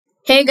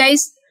Hey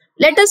guys,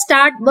 let us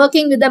start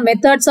working with the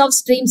methods of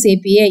Streams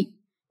API.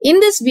 In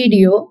this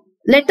video,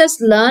 let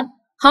us learn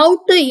how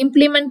to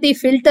implement the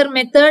filter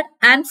method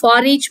and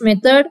forEach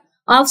method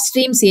of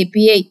Streams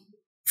API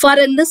for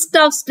a list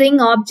of string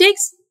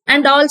objects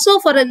and also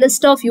for a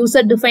list of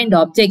user-defined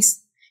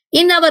objects.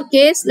 In our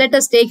case, let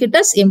us take it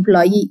as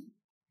employee.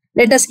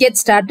 Let us get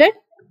started.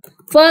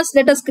 First,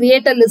 let us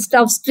create a list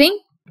of string.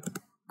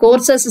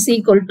 Courses is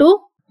equal to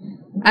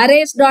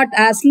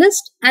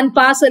arrays.asList and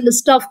pass a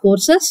list of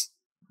courses.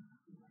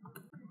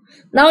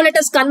 Now let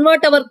us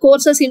convert our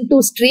courses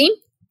into stream.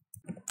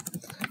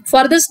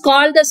 For this,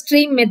 call the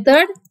stream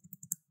method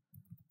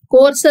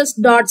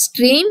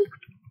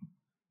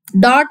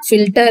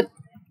courses.stream.filter.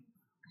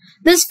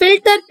 This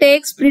filter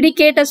takes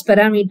predicate as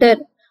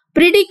parameter.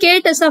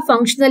 Predicate is a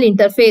functional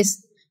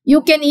interface.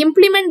 You can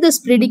implement this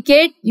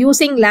predicate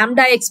using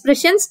lambda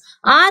expressions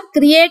or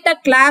create a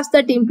class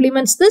that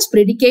implements this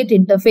predicate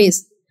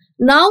interface.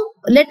 Now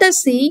let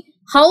us see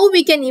how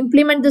we can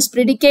implement this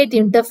predicate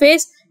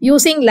interface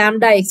using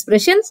lambda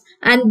expressions,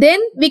 and then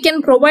we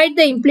can provide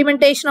the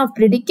implementation of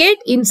predicate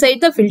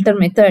inside the filter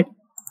method.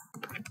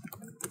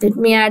 Let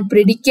me add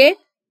predicate.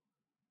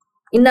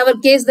 In our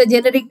case, the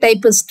generic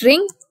type is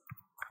string.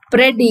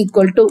 Pred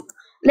equal to.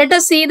 Let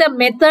us see the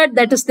method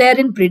that is there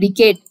in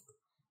predicate.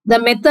 The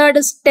method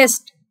is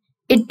test.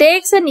 It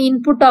takes an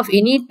input of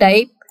any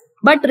type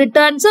but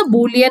returns a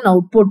Boolean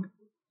output.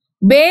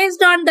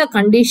 Based on the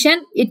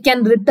condition, it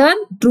can return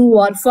true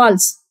or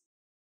false.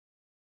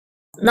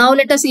 Now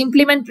let us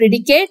implement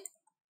predicate.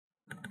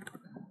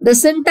 The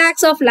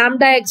syntax of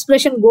lambda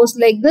expression goes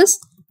like this: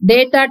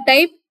 data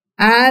type,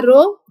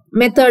 arrow,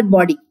 method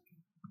body.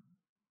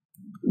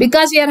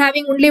 Because we are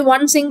having only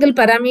one single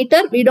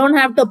parameter, we don't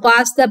have to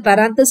pass the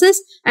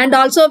parenthesis, and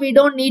also we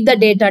don't need the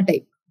data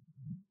type.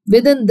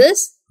 Within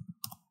this,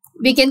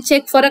 we can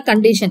check for a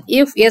condition.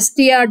 If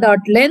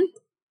str.length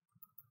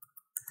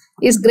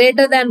is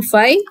greater than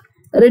 5,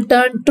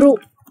 return true,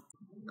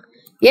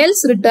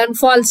 else return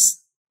false.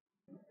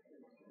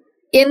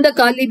 In the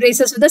curly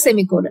braces with a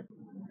semicolon.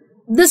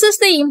 This is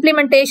the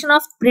implementation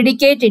of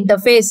predicate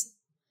interface.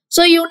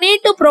 So you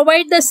need to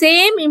provide the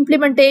same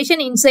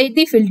implementation inside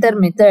the filter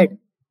method.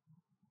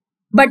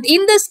 But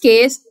in this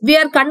case, we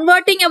are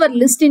converting our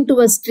list into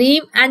a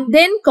stream and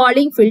then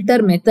calling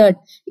filter method.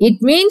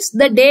 It means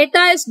the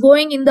data is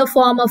going in the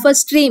form of a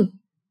stream.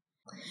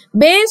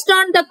 Based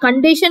on the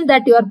condition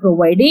that you are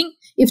providing,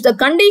 if the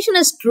condition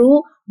is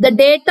true, the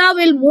data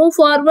will move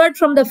forward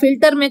from the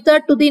filter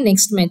method to the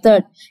next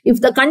method.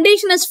 If the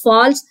condition is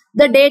false,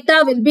 the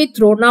data will be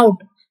thrown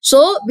out.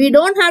 So we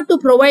don't have to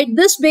provide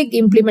this big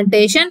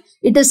implementation.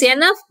 It is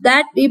enough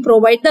that we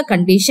provide the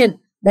condition.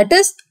 That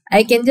is,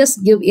 I can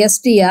just give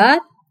str,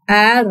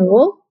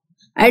 arrow.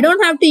 I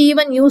don't have to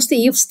even use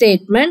the if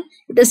statement.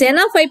 It is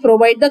enough I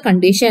provide the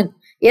condition.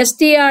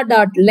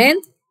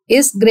 str.length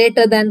is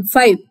greater than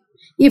 5.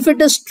 If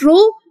it is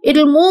true, it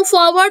will move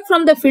forward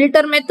from the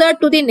filter method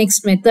to the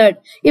next method.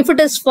 If it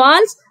is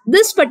false,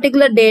 this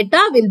particular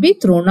data will be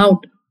thrown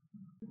out.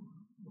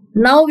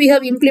 Now we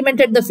have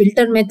implemented the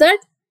filter method.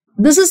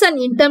 This is an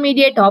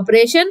intermediate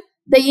operation.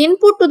 The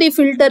input to the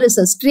filter is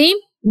a stream.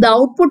 The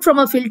output from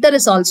a filter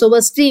is also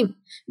a stream.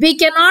 We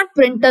cannot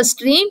print a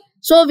stream,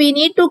 so we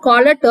need to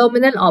call a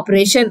terminal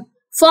operation.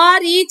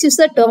 forEach is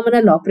the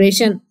terminal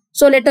operation.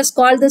 So let us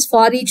call this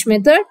forEach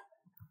method.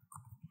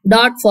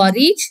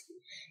 .forEach.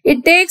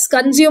 It takes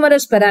consumer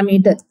as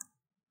parameter.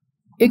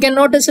 You can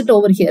notice it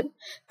over here.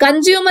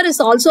 Consumer is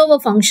also a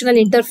functional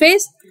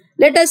interface.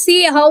 Let us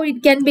see how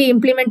it can be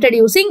implemented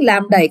using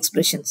lambda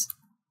expressions.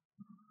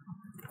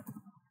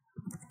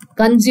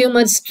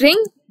 Consumer string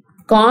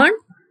con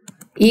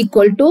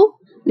equal to,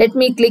 let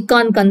me click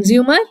on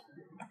consumer.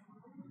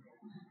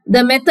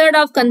 The method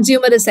of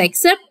consumer is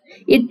accept.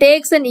 It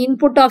takes an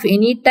input of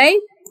any type,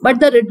 but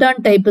the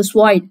return type is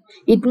void.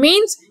 It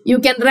means you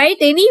can write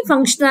any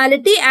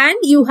functionality and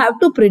you have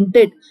to print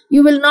it.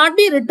 You will not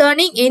be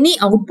returning any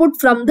output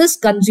from this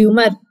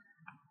consumer.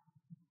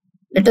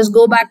 Let us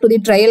go back to the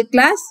trial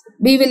class.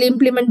 We will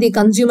implement the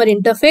consumer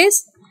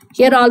interface.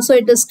 Here also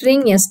it is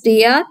string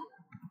str,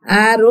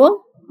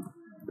 arrow,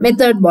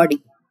 method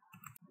body.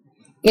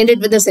 End it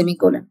with a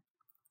semicolon.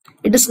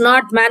 It is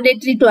not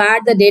mandatory to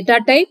add the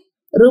data type.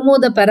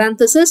 Remove the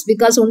parenthesis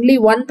because only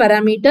one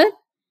parameter.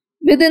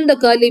 Within the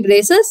curly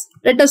braces,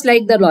 let us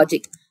write the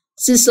logic.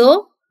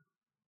 So,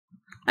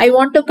 I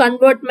want to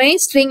convert my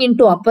string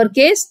into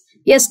uppercase,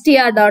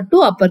 str dot to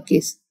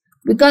uppercase.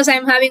 Because I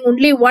am having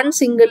only one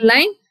single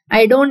line,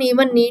 I don't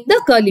even need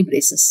the curly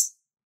braces.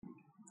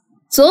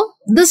 So,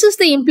 this is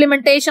the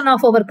implementation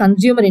of our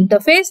consumer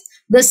interface.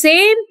 The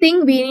same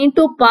thing we need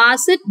to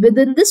pass it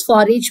within this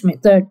forEach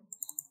method.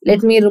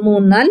 Let me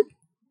remove null.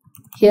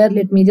 Here,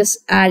 let me just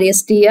add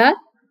str.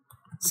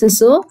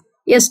 So,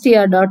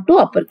 str dot to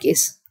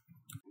uppercase.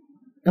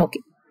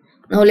 Okay.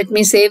 Now let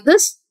me save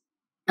this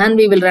and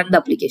we will run the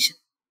application.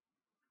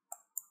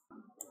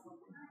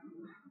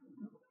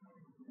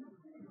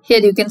 Here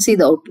you can see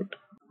the output.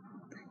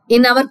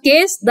 In our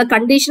case, the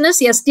condition is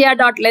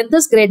str.length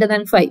is greater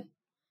than 5.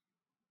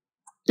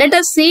 Let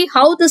us see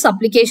how this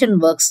application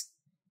works.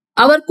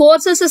 Our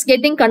courses is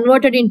getting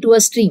converted into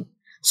a stream.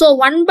 So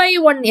one by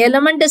one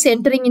element is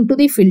entering into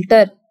the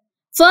filter.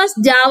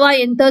 First Java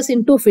enters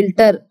into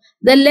filter.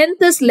 The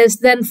length is less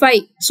than 5.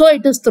 So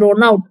it is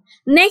thrown out.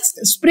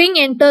 Next Spring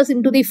enters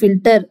into the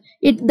filter.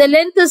 The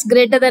length is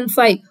greater than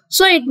 5.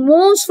 So it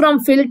moves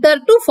from filter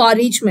to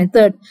forEach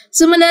method.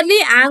 Similarly,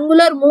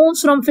 Angular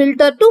moves from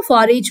filter to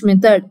forEach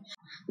method.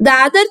 The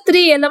other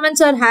three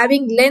elements are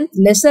having length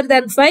lesser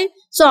than 5.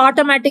 So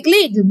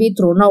automatically it will be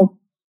thrown out.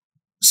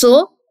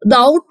 So the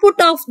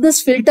output of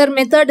this filter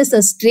method is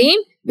a stream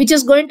which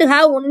is going to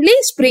have only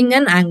Spring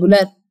and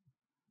Angular.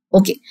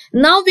 Okay,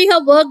 now we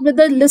have worked with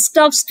a list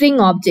of string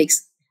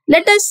objects.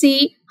 Let us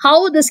see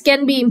how this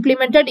can be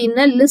implemented in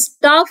a list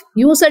of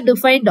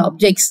user-defined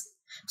objects.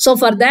 So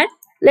for that,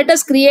 let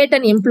us create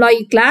an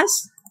employee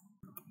class.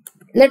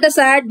 Let us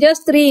add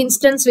just 3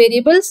 instance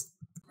variables: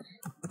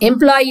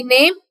 employee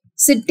name,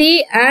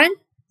 city, and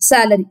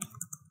salary.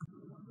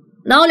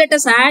 Now let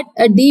us add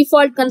a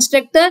default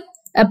constructor,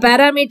 a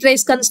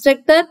parameterized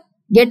constructor,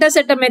 getter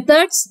setter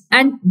methods,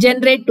 and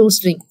generate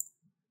toString.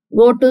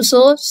 Go to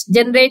source,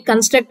 generate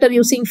constructor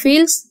using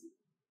fields.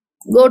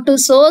 Go to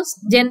source,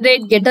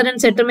 generate getter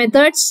and setter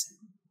methods.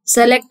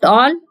 Select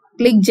all,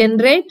 click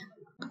generate.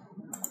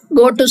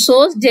 Go to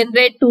source,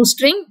 generate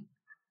toString.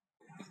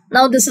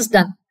 Now this is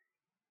done.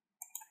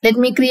 Let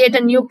me create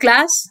a new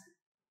class,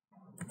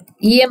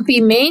 emp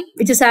main,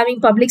 which is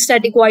having public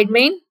static void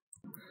main.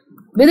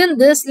 Within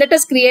this, let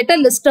us create a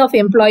list of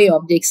employee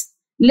objects.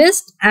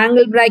 List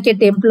angle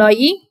bracket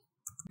employee,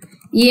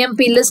 emp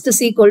list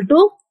is equal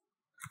to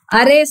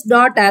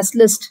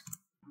arrays.asList,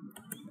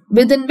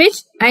 within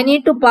which I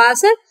need to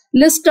pass a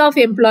list of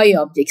employee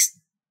objects.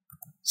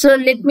 So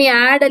let me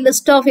add a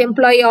list of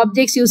employee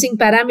objects using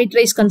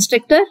parameterized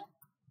constructor.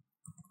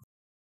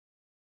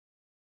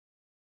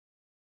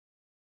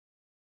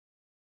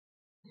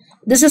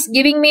 This is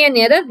giving me an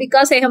error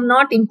because I have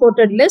not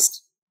imported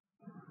list.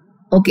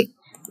 Okay,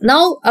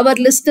 now our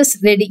list is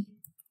ready.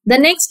 The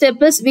next step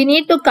is we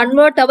need to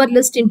convert our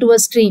list into a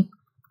stream.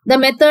 The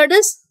method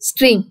is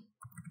stream.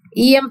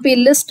 emp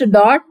list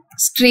dot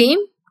stream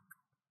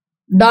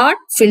dot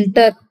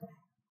filter.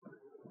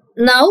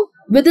 Now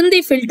within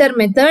the filter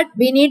method,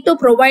 we need to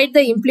provide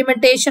the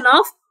implementation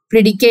of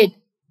predicate.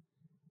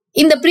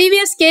 In the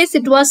previous case,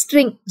 it was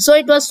string. So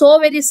it was so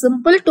very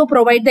simple to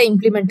provide the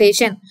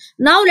implementation.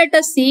 Now let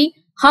us see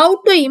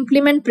how to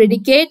implement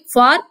predicate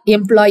for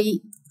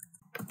employee.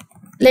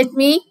 Let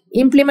me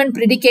implement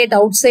predicate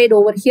outside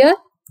over here.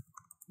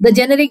 The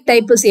generic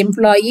type is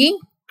employee.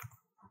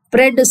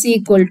 Pred is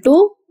equal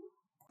to.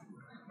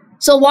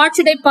 So what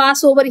should I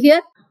pass over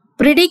here?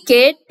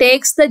 Predicate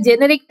takes the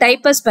generic type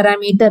as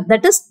parameter,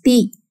 that is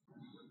T.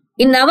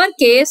 In our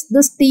case,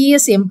 this T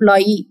is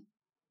employee.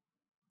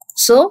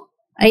 So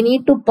I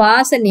need to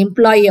pass an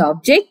employee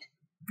object,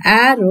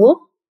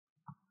 arrow,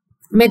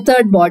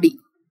 method body.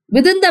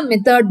 Within the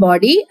method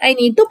body, I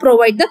need to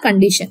provide the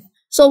condition.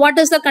 So what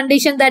is the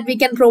condition that we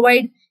can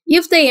provide?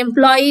 If the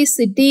employee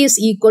city is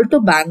equal to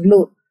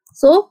Bangalore.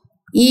 So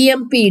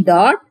emp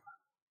dot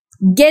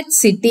get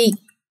city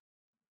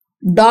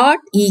dot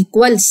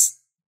equals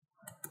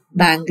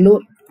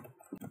Bangalore.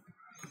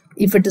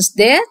 If it is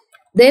there,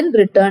 then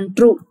return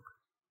true.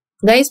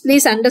 Guys,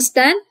 please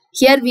understand,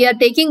 here we are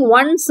taking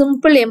one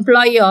simple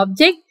employee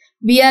object.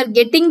 We are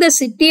getting the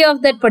city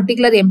of that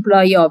particular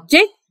employee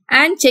object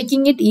and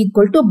checking it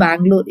equal to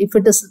Bangalore. If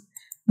it is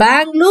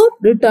Bangalore,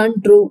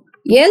 return true.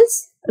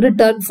 Else,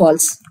 return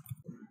false.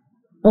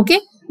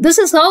 Okay, this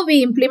is how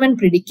we implement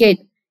predicate.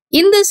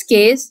 In this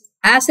case,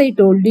 as I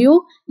told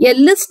you, a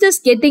list is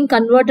getting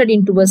converted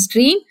into a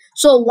stream.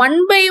 So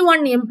one by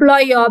one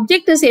employee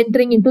object is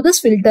entering into this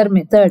filter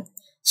method.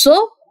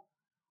 So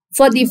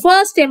for the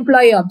first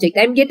employee object,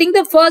 I am getting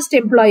the first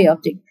employee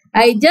object.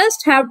 I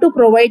just have to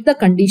provide the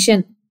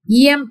condition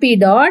emp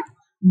dot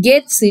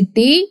get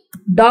city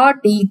dot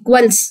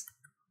equals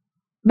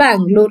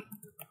Bangalore.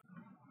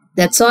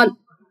 That's all.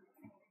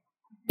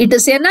 It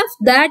is enough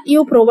that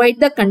you provide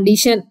the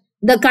condition.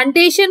 The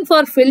condition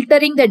for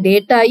filtering the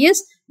data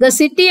is the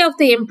city of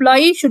the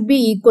employee should be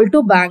equal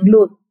to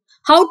Bangalore.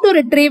 How to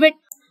retrieve it?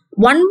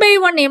 One by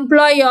one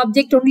employee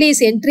object only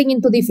is entering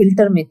into the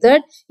filter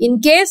method. In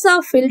case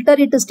of filter,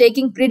 it is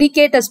taking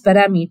predicate as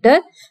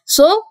parameter.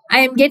 So I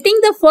am getting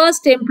the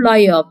first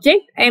employee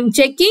object. I am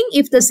checking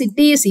if the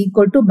city is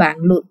equal to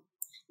Bangalore.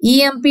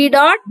 emp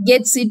dot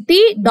get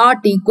city dot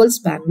equals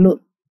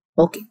Bangalore.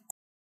 Okay.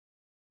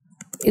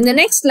 In the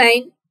next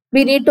line,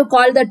 we need to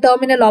call the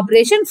terminal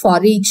operation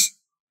forEach.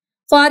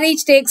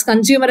 forEach takes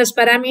consumer as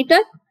parameter.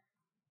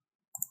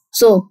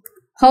 So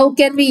how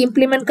can we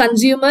implement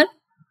consumer?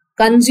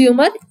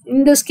 Consumer,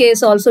 in this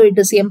case also it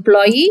is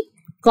employee,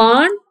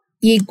 con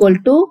equal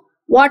to,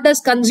 what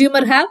does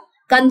consumer have?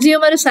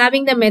 Consumer is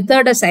having the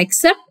method as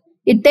accept.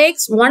 It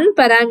takes one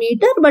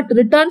parameter but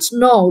returns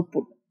no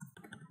output.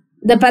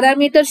 The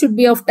parameter should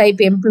be of type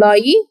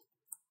employee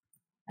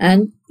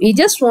and we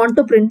just want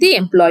to print the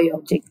employee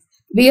object.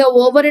 We have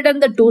overridden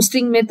the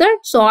toString method,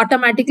 so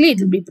automatically it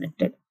will be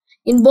printed.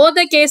 In both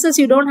the cases,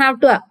 you don't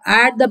have to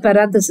add the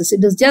parenthesis.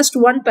 It is just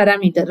one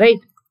parameter, right?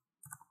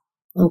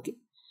 Okay.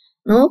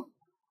 Now,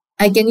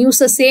 I can use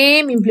the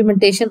same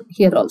implementation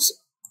here also.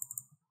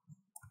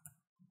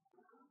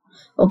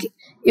 Okay.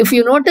 If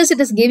you notice, it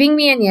is giving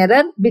me an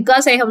error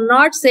because I have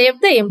not saved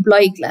the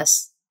employee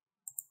class.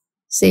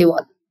 Save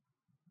all.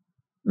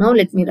 Now,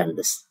 let me run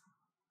this.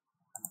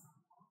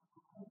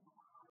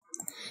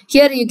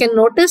 Here you can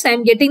notice I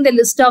am getting the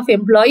list of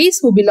employees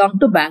who belong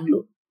to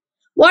Bangalore.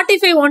 What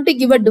if I want to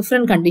give a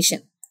different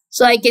condition?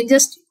 So I can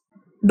just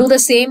do the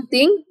same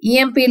thing.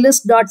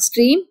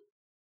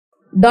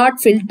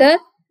 emplist.stream.filter.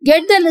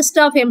 Get the list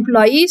of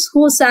employees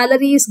whose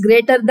salary is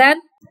greater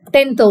than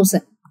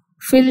 10,000.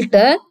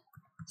 Filter.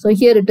 So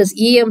here it is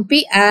emp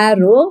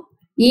arrow.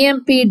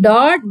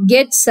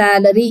 emp.get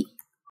salary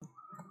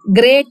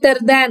greater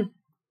than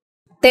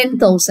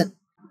 10,000.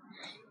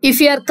 If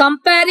you are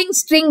comparing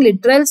string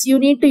literals, you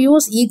need to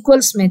use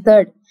equals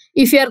method.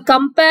 If you are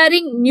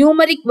comparing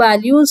numeric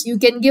values, you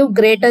can give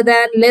greater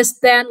than, less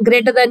than,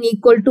 greater than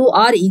equal to,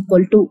 or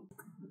equal to.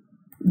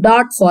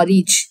 Dot for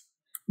each.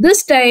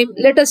 This time,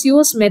 let us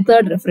use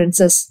method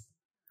references.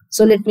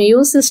 So let me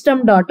use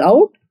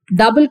system.out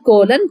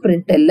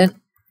 :println.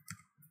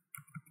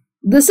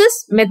 This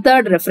is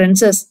method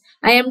references.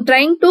 I am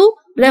trying to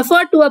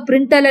refer to a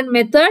println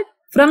method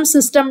from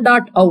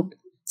system.out.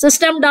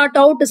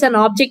 System.out is an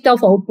object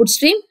of output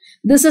stream.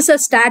 This is a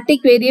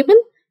static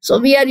variable. So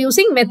we are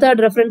using method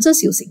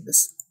references using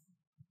this.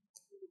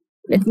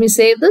 Let me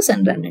save this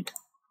and run it.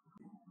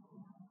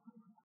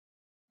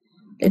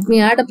 Let me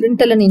add a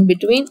println in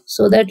between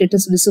so that it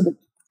is visible.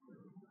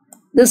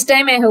 This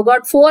time I have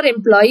got 4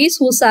 employees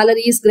whose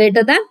salary is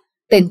greater than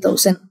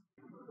 10,000.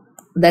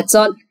 That's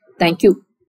all. Thank you.